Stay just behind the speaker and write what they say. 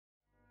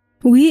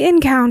We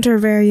encounter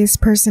various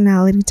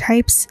personality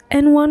types,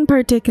 and one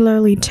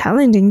particularly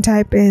challenging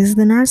type is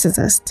the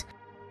narcissist.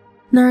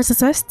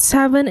 Narcissists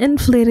have an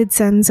inflated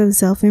sense of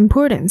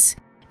self-importance,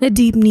 a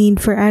deep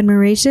need for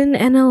admiration,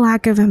 and a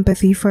lack of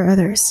empathy for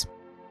others.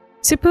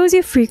 Suppose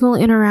you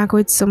frequently interact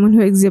with someone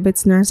who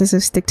exhibits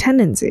narcissistic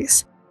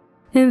tendencies.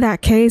 In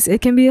that case, it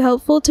can be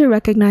helpful to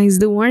recognize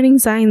the warning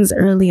signs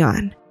early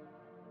on.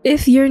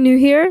 If you're new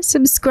here,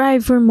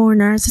 subscribe for more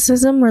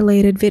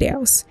narcissism-related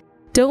videos.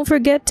 Don't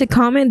forget to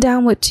comment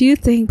down what you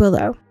think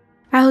below.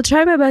 I'll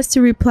try my best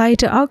to reply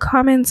to all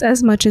comments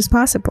as much as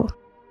possible.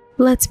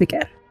 Let's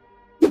begin.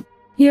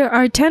 Here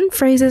are 10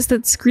 phrases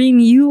that scream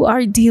you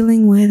are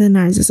dealing with a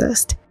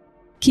narcissist.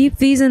 Keep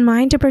these in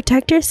mind to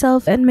protect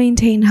yourself and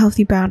maintain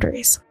healthy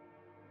boundaries.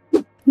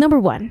 Number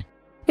 1.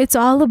 It's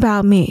all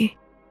about me.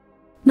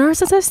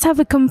 Narcissists have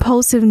a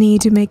compulsive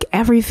need to make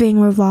everything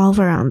revolve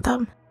around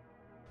them.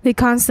 They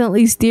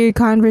constantly steer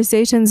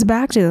conversations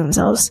back to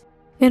themselves,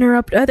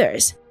 interrupt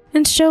others,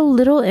 and show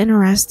little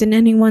interest in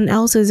anyone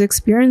else's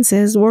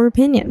experiences or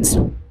opinions.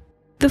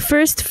 The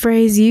first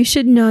phrase you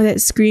should know that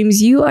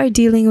screams you are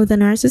dealing with a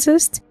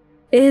narcissist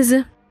is,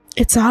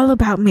 "It's all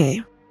about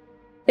me."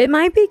 It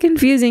might be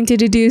confusing to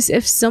deduce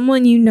if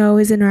someone you know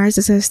is a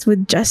narcissist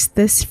with just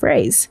this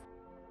phrase.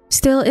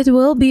 Still, it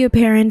will be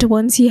apparent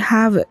once you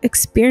have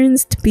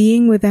experienced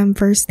being with them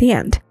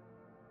firsthand.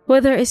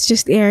 Whether it's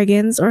just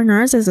arrogance or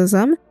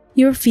narcissism,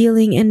 your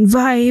feeling and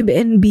vibe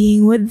in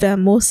being with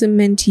them will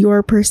cement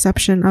your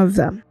perception of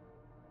them.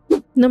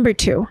 Number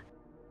 2.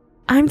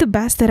 I'm the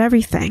best at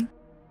everything.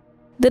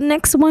 The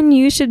next one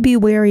you should be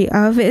wary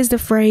of is the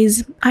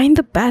phrase, "I'm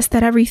the best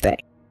at everything."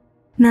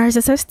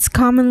 Narcissists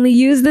commonly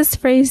use this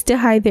phrase to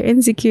hide their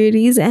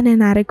insecurities and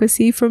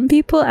inadequacy from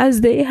people,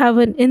 as they have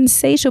an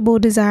insatiable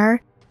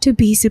desire to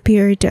be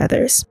superior to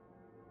others.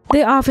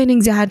 They often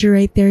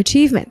exaggerate their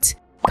achievements,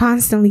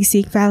 constantly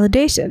seek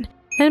validation,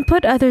 and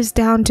put others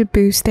down to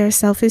boost their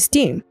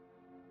self-esteem.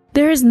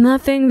 There is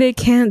nothing they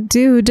can't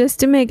do just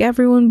to make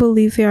everyone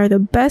believe they are the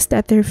best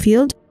at their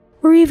field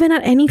or even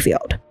at any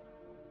field.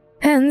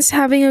 Hence,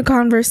 having a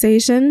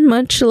conversation,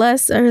 much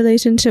less a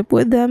relationship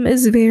with them,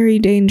 is very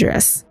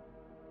dangerous.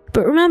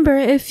 But remember,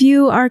 if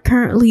you are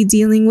currently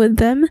dealing with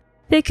them,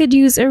 they could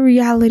use a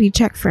reality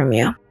check from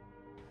you.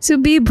 So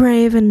be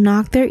brave and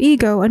knock their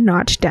ego a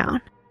notch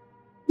down.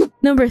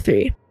 Number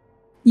 3.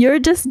 You're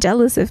just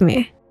jealous of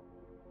me.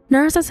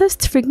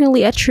 Narcissists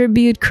frequently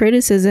attribute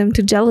criticism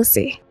to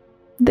jealousy.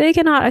 They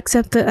cannot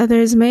accept that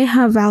others may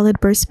have valid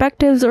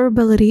perspectives or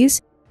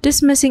abilities,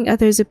 dismissing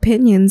others'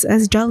 opinions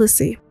as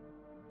jealousy.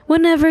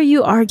 Whenever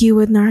you argue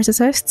with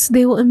narcissists,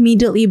 they will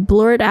immediately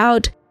blurt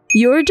out,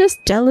 "You're just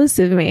jealous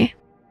of me,"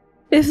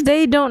 if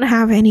they don't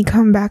have any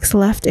comebacks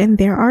left in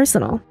their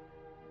arsenal.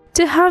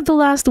 To have the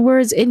last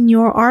words in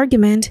your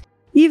argument,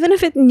 even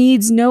if it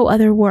needs no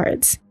other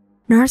words,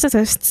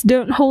 narcissists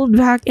don't hold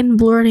back in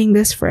blurting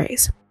this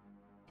phrase.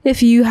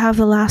 If you have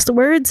the last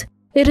words,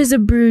 it is a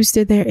bruise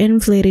to their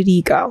inflated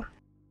ego.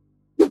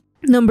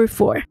 Number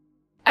 4.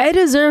 I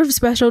deserve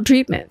special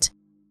treatment.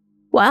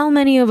 While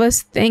many of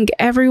us think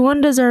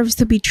everyone deserves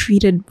to be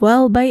treated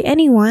well by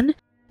anyone,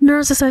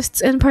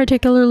 narcissists in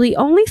particularly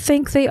only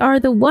think they are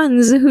the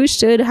ones who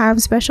should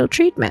have special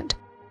treatment.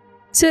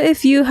 So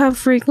if you have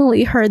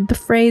frequently heard the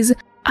phrase,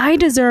 "I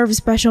deserve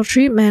special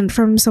treatment"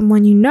 from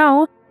someone you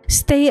know,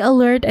 stay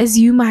alert, as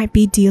you might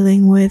be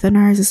dealing with a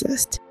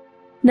narcissist.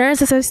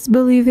 Narcissists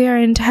believe they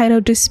are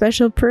entitled to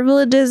special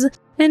privileges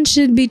and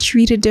should be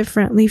treated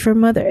differently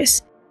from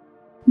others.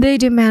 They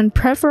demand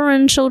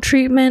preferential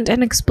treatment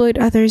and exploit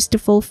others to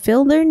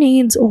fulfill their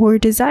needs or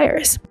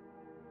desires.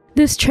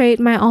 This trait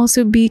might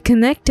also be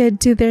connected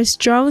to their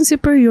strong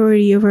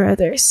superiority over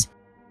others.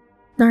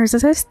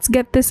 Narcissists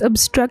get this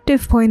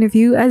obstructive point of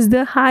view as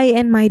the high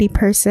and mighty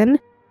person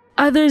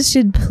others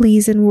should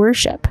please and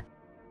worship.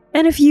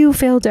 And if you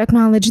fail to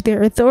acknowledge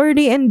their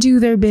authority and do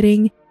their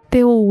bidding,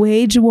 they will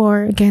wage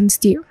war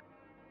against you.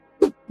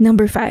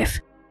 Number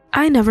 5.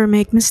 I never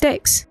make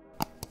mistakes.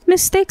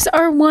 Mistakes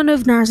are one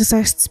of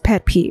narcissists'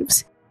 pet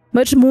peeves,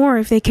 much more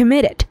if they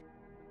commit it.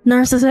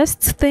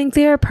 Narcissists think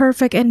they are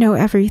perfect and know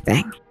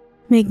everything.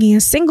 Making a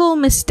single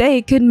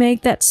mistake could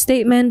make that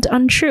statement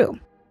untrue.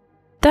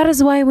 That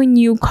is why when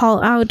you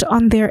call out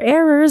on their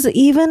errors,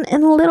 even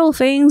in little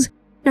things,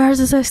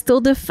 narcissists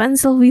will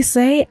defensively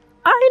say,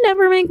 "I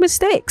never make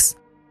mistakes."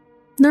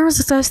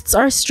 Narcissists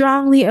are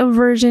strongly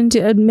aversion to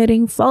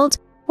admitting fault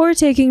or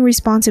taking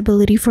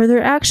responsibility for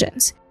their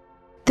actions.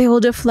 They will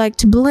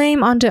deflect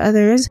blame onto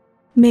others,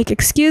 make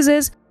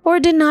excuses, or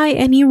deny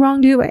any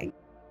wrongdoing,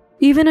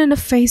 even in the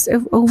face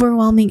of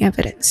overwhelming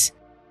evidence.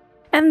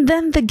 And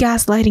then the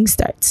gaslighting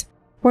starts,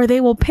 where they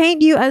will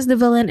paint you as the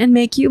villain and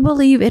make you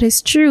believe it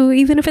is true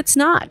even if it's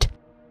not.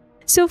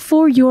 So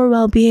for your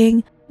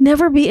well-being,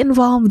 never be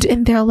involved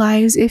in their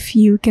lives if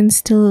you can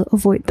still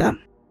avoid them.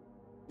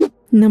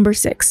 Number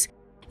 6.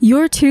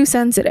 You're too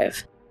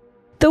sensitive.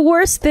 The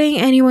worst thing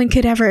anyone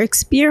could ever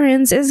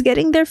experience is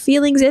getting their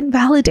feelings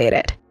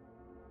invalidated.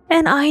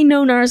 And I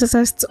know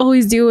narcissists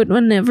always do it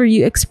whenever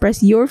you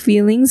express your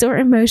feelings or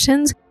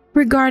emotions,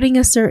 regarding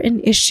a certain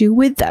issue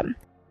with them.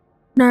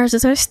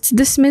 Narcissists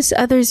dismiss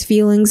others'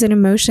 feelings and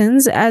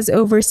emotions as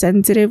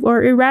oversensitive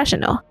or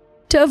irrational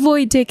to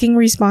avoid taking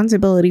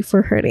responsibility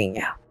for hurting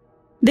you.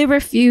 They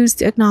refuse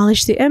to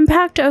acknowledge the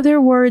impact of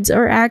their words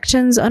or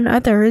actions on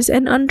others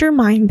and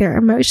undermine their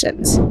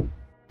emotions.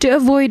 To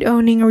avoid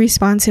owning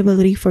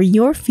responsibility for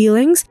your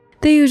feelings,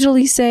 they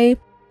usually say,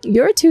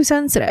 "You're too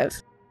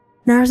sensitive."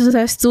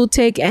 Narcissists will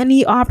take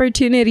any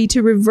opportunity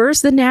to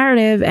reverse the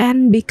narrative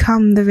and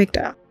become the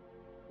victim.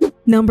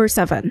 Number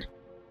 7.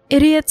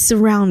 Idiots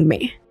surround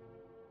me.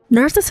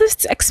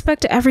 Narcissists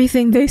expect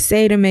everything they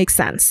say to make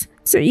sense,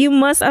 so you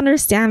must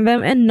understand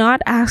them and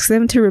not ask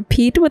them to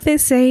repeat what they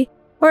say,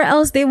 or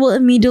else they will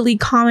immediately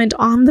comment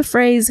on the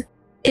phrase,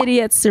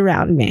 "Idiots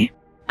surround me,"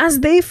 as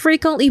they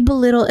frequently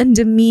belittle and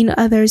demean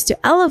others to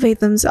elevate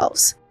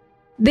themselves.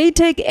 They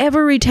take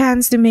every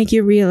chance to make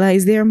you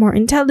realize they are more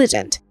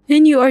intelligent,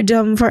 and you are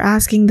dumb for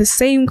asking the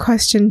same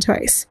question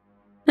twice.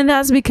 And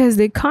that's because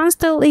they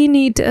constantly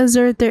need to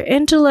assert their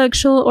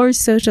intellectual or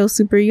social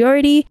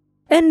superiority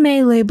and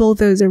may label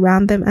those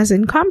around them as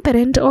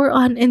incompetent or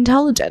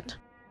unintelligent.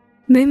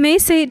 They may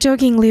say it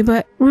jokingly,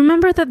 but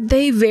remember that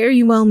they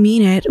very well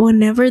mean it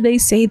whenever they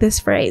say this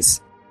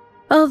phrase.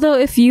 Although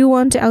if you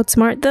want to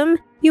outsmart them,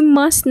 you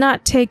must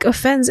not take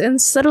offense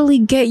and subtly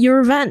get your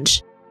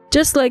revenge,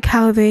 just like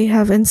how they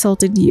have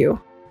insulted you,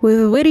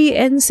 with witty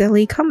and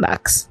silly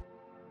comebacks.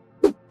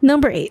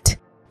 Number 8.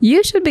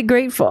 You should be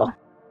grateful.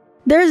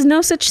 There is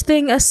no such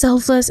thing as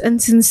selfless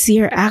and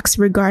sincere acts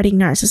regarding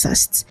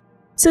narcissists,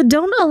 so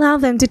don't allow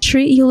them to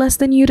treat you less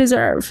than you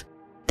deserve.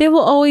 They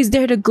will always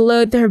dare to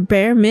gloat their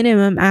bare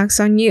minimum acts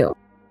on you.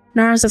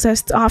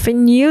 Narcissists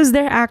often use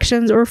their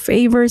actions or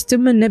favors to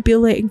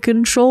manipulate and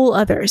control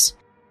others.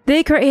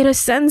 They create a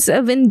sense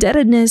of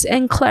indebtedness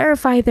and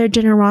clarify their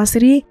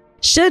generosity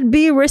should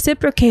be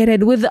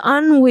reciprocated with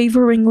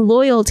unwavering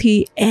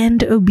loyalty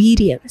and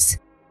obedience.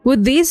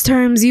 With these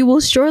terms, you will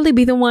surely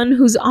be the one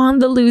who's on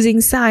the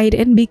losing side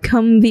and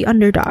become the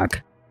underdog.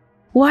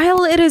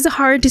 While it is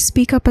hard to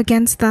speak up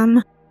against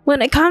them,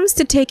 when it comes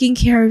to taking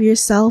care of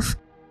yourself,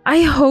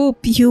 I hope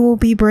you will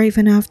be brave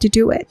enough to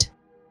do it.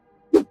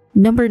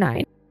 Number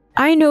 9.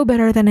 I know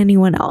better than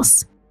anyone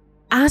else.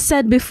 As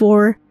said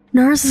before,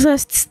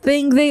 narcissists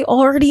think they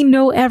already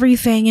know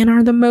everything and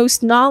are the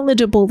most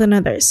knowledgeable than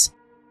others.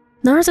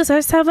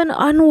 Narcissists have an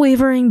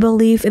unwavering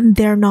belief in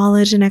their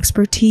knowledge and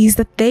expertise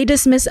that they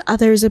dismiss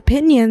others'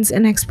 opinions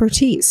and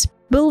expertise,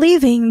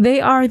 believing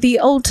they are the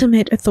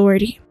ultimate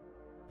authority.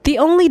 The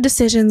only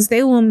decisions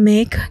they will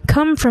make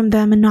come from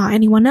them and not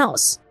anyone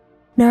else.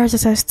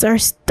 Narcissists are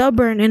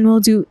stubborn and will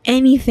do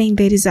anything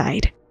they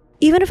decide,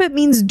 even if it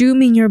means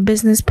dooming your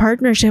business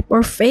partnership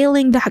or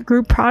failing that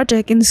group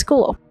project in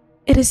school.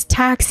 It is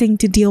taxing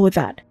to deal with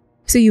that,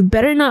 so you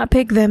better not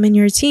pick them in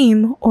your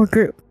team or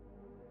group.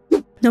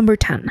 Number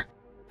 10.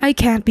 I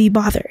can't be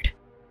bothered.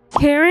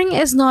 Caring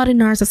is not in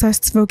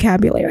narcissists'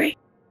 vocabulary,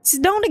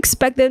 so don't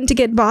expect them to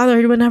get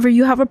bothered whenever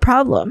you have a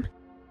problem.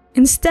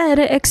 Instead,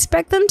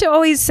 expect them to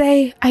always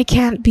say, "I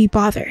can't be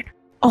bothered."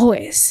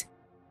 Always.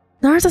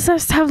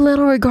 Narcissists have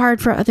little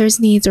regard for others'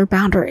 needs or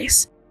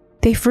boundaries.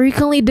 They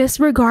frequently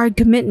disregard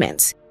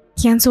commitments,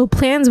 cancel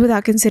plans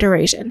without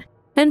consideration,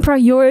 and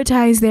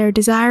prioritize their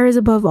desires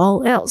above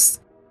all else.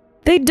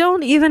 They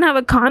don't even have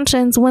a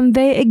conscience when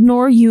they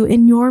ignore you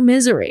in your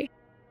misery.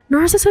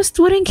 Narcissists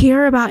wouldn't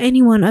care about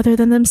anyone other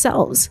than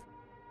themselves.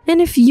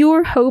 And if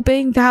you're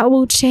hoping that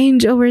will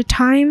change over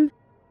time,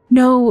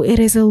 know it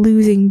is a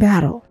losing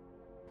battle.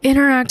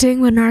 Interacting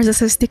with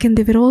narcissistic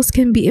individuals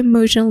can be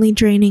emotionally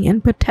draining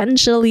and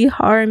potentially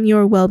harm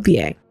your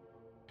well-being.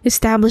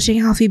 Establishing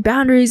healthy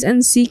boundaries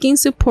and seeking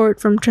support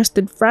from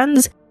trusted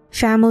friends,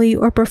 family,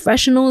 or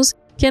professionals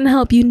can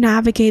help you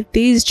navigate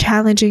these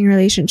challenging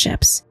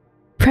relationships.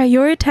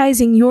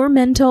 Prioritizing your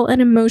mental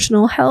and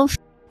emotional health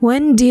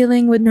when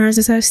dealing with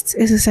narcissists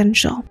is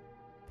essential.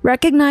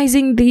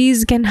 Recognizing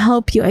these can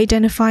help you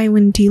identify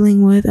when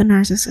dealing with a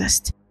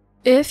narcissist.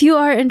 If you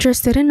are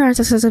interested in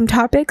narcissism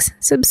topics,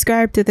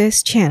 subscribe to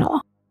this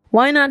channel.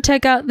 Why not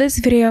check out this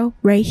video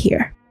right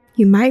here?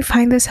 You might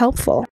find this helpful.